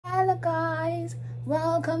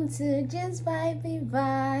Welcome to Just Vibey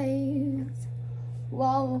Vibes.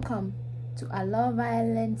 Welcome to our Love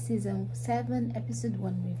Island Season 7 Episode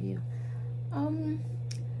 1 review.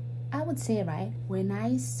 I would say, right, when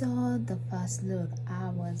I saw the first look, I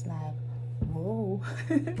was like, whoa.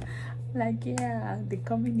 Like, yeah, they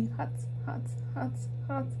coming in hot.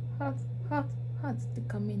 They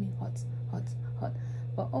coming in hot.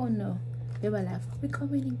 But oh no, they were like, we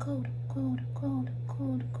coming in cold.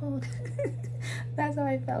 That's how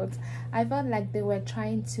I felt. I felt like they were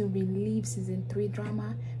trying to relieve season 3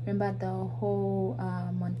 drama. Remember the whole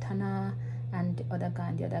Montana and the other guy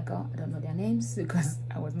and the other girl. I don't know their names because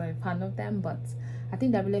I was not a fan of them, but I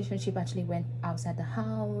think their relationship actually went outside the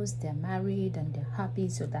house. They're married and they're happy,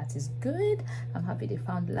 so that is good. I'm happy they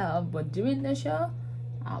found love, but during the show,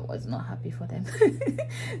 I was not happy for them.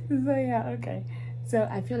 So yeah, okay. So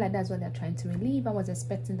I feel like that's what they're trying to relieve. I was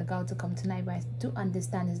expecting the girl to come tonight, but I do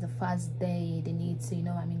understand it's the first day. They need to,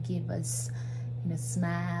 give us,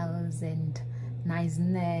 smiles and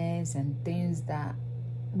niceness and things that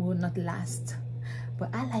will not last.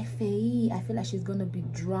 But I like Faye. I feel like she's gonna be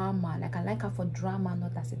drama. Like, I like her for drama,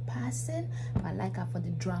 not as a person, but I like her for the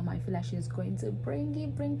drama. I feel like she's going to bring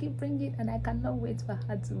it, and I cannot wait for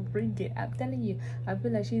her to bring it. I'm telling you, I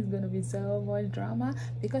feel like she's gonna be so much drama,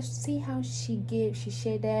 because see how she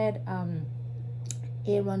shaded Aaron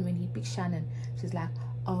when he picked Shannon. She's like,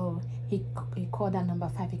 oh, he called her number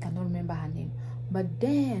 5, he cannot remember her name. But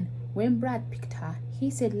then when Brad picked her, he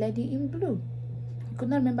said Lady in Blue. He could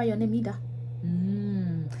not remember your name either.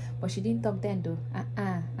 But she didn't talk then though.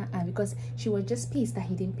 Because she was just pissed that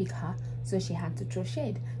he didn't pick her, so she had to throw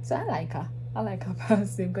shade. So I like her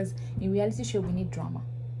person, because in reality show we need drama.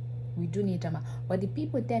 We do need drama. But the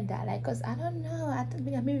people then that like us, I don't know. I think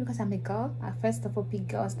maybe because I'm a girl, I first of all pick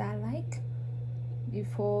girls that I like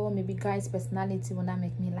before maybe guys' personality will not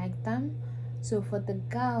make me like them. So for the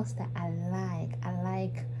girls that I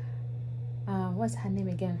like what's her name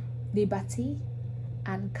again? Liberty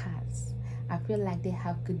and Kaz. I feel like they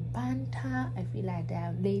have good banter. I feel like they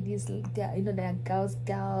are ladies, they're girls.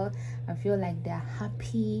 I feel like they're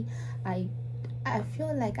happy. I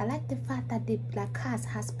feel like I like the fact that they, like, Kaz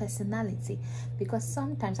has personality, because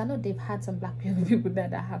sometimes I know they've had some black people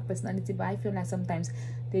that have personality, but I feel like sometimes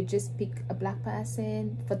they just pick a black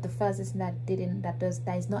person for the first reason that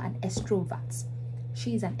is not an extrovert.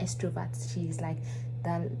 She's an extrovert.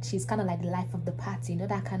 She's kind of like the life of the party,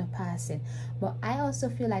 that kind of person. But I also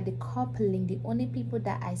feel like the coupling, the only people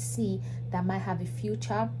that I see that might have a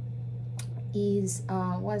future is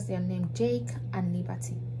what's their name, Jake and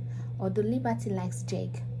Liberty. Although Liberty likes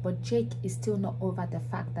Jake, but Jake is still not over the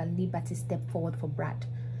fact that Liberty stepped forward for Brad.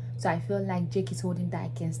 So I feel like Jake is holding that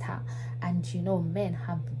against her. And men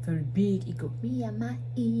have very big ego. Me and my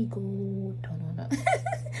ego. No.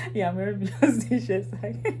 Yeah, I'm very facetious.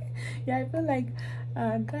 Yeah, I feel like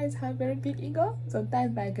guys have very big ego.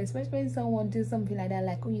 Sometimes, like, especially when someone do something like that,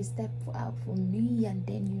 like, oh, you step out for me and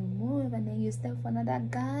then you move and then you step for another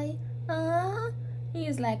guy.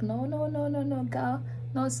 He's like, no, girl.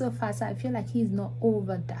 Not so fast. So I feel like he's not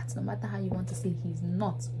over that. No matter how you want to say, he's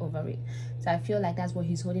not over it. So I feel like that's what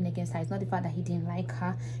he's holding against her. It's not the fact that he didn't like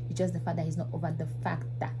her. It's just the fact that he's not over the fact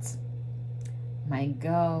that my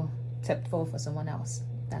girl stepped forward for someone else.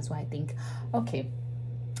 That's why I think. Okay.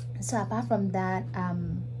 So apart from that,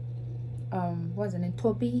 what's the name?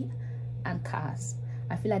 Toby and Kaz.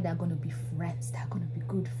 I feel like they're going to be friends. They're going to be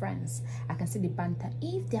good friends. I can see the banter.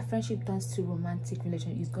 If their friendship turns to romantic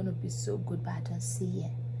relationship, it's going to be so good, but I don't see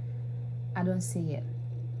it. I don't see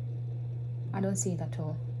it at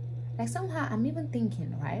all. Like, somehow, I'm even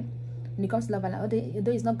thinking, right? When it comes to love, although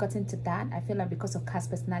it's not gotten to that, I feel like because of Kaz's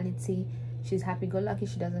personality, she's happy-go-lucky.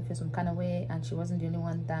 She doesn't feel some kind of way, and she wasn't the only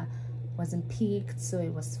one that wasn't picked, so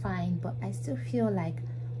it was fine. But I still feel like,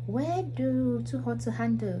 where do Too Hot to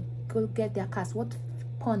Handle go get their cast? What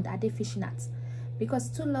pond are they fishing at? Because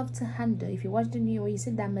Too Love to Handle, if you watch the new, you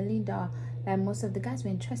see that Melinda, like, most of the guys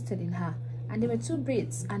were interested in her, and there were 2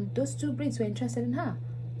 Brits, and those 2 Brits were interested in her.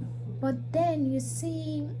 But then you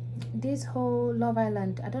see this whole Love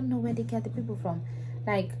Island, I don't know where they get the people from,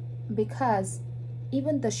 like, because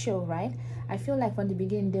even the show, right, I feel like from the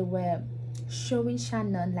beginning they were showing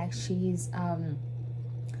Shannon like she's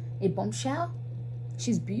a bombshell.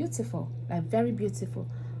 She's beautiful, like very beautiful,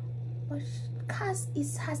 but Kaz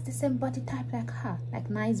has the same body type like her, like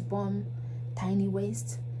nice bum, tiny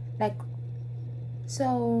waist, like,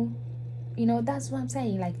 so that's what I'm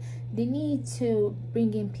saying. Like, they need to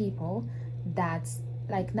bring in people that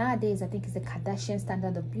like nowadays I think it's the Kardashian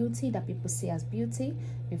standard of beauty that people see as beauty.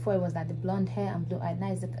 Before it was like the blonde hair and blue eyes.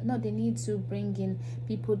 Now it's no, they need to bring in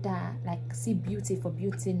people that like see beauty for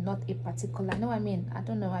beauty, not a particular, no, I mean, I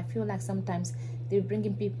don't know, I feel like sometimes they bring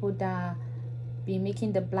in people that be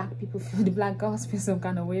making the black people feel, the black girls feel some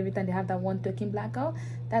kind of way every time they have that one token black girl.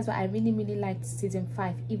 That's why I really liked season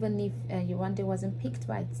 5, even if Yewande wasn't picked,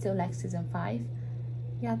 but I still like season 5.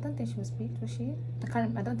 Yeah, I don't think she was picked, was she?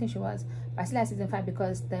 I don't think she was. But I still like season 5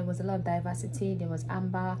 because there was a lot of diversity. There was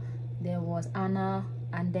Amber, there was Anna,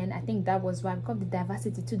 and then I think that was why, because of the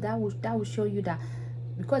diversity too, that would show you that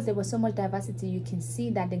because there was so much diversity, you can see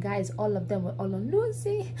that the guys, all of them were all on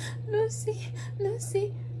Lucy.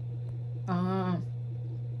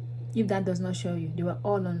 If that does not show you, they were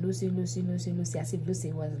all on Lucy, as if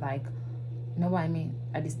Lucy was like, you know what I mean,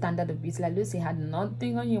 at the standard of beauty. Like Lucy had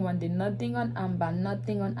nothing on Yewande, nothing on Amber,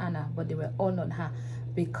 nothing on Anna, but they were all on her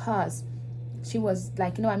because she was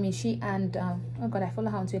like, you know what I mean, she and oh god, I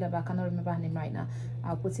follow her on Twitter, but I cannot remember her name right now.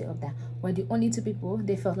 I'll put it up there. Were the only 2 people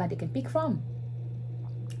they felt like they can pick from.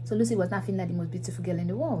 So Lucy was not feeling like the most beautiful girl in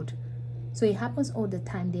the world. So it happens all the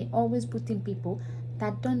time. They always put in people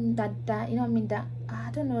that don't, that you know what I mean, that I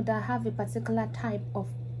don't know, that have a particular type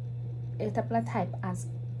as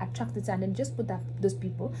attracted to, and then just put those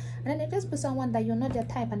people, and then they just put someone that you're not their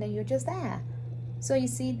type, and then you're just there. So you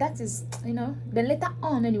see, that is, you know, then later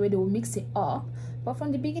on anyway they will mix it up, but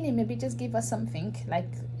from the beginning maybe just give us something. Like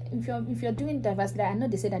if you're doing diversity, I know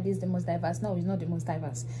they say that this is the most diverse. No, it's not the most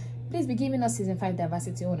diverse. Please be giving us season 5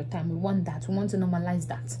 diversity all the time. We want that. We want to normalize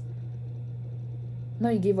that. No,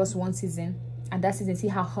 you give us 1 season, and that season see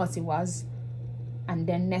how hot it was, and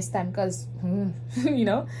then next time, because you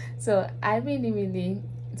know. So I really,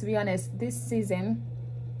 to be honest, this season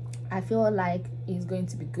I feel like it's going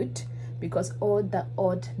to be good because all the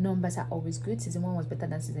odd numbers are always good. Season 1 was better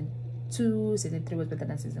than season 2, season 3 was better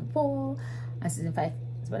than season 4, and season 5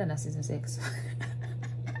 is better than season 6.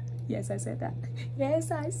 Yes, I said that.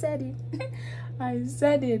 Yes, I said it. I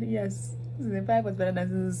said it. Yes, season 5 was better than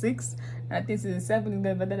season 6, and I think season 7 is going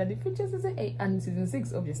to be better than the future season 8, and season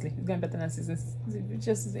 6 obviously is going to be better than the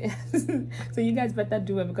future season. So you guys better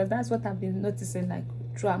do it, because that's what I've been noticing, like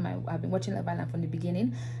throughout I've been watching Love Island from the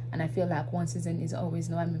beginning, and I feel like 1 season is always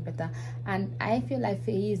better. And I feel like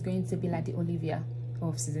Faye is going to be like the Olivia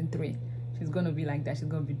of season 3. She's gonna be like that. She's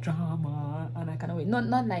gonna be drama, and I cannot wait.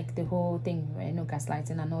 Not like the whole thing, you know,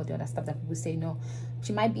 gaslighting and all the other stuff that people say. No,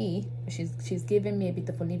 she might be. She's giving me a bit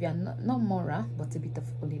of Olivia, not Mora, but a bit of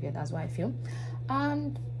Olivia. That's what I feel.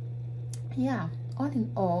 And yeah, all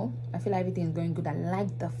in all, I feel like everything is going good. I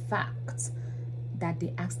like the fact that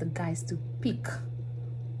they asked the guys to pick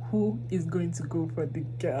who is going to go for the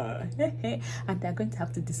girl, and they're going to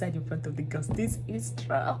have to decide in front of the girls. This is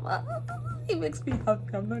drama. It makes me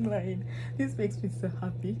happy, I'm not lying. This makes me so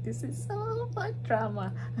happy. This is so much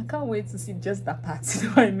drama. I can't wait to see just that part. You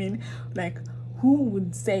know what I mean? Like, who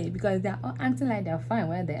would say, because they're all acting like they're fine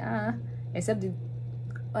where they are, except the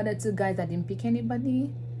other 2 guys that didn't pick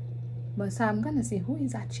anybody. But so I'm gonna see who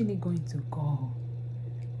is actually going to go,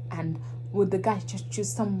 and would the guys just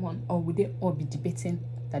choose someone, or would they all be debating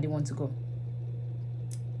that they want to go?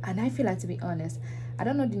 And I feel like, to be honest, I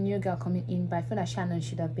don't know the new girl coming in, but I feel like Shannon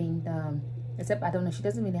should have been except I don't know, she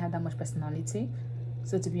doesn't really have that much personality.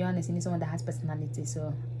 So to be honest, you need someone that has personality.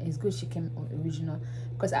 So it's good she came original,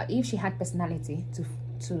 because if she had personality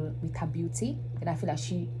with her beauty, then I feel like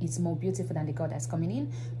she is more beautiful than the girl that's coming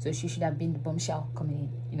in. So she should have been the bombshell coming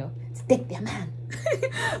in, you know, to take their man.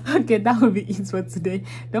 Okay, that will be it for today.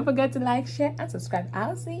 Don't forget to like, share, and subscribe.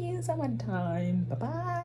 I'll see you some other time. Bye bye.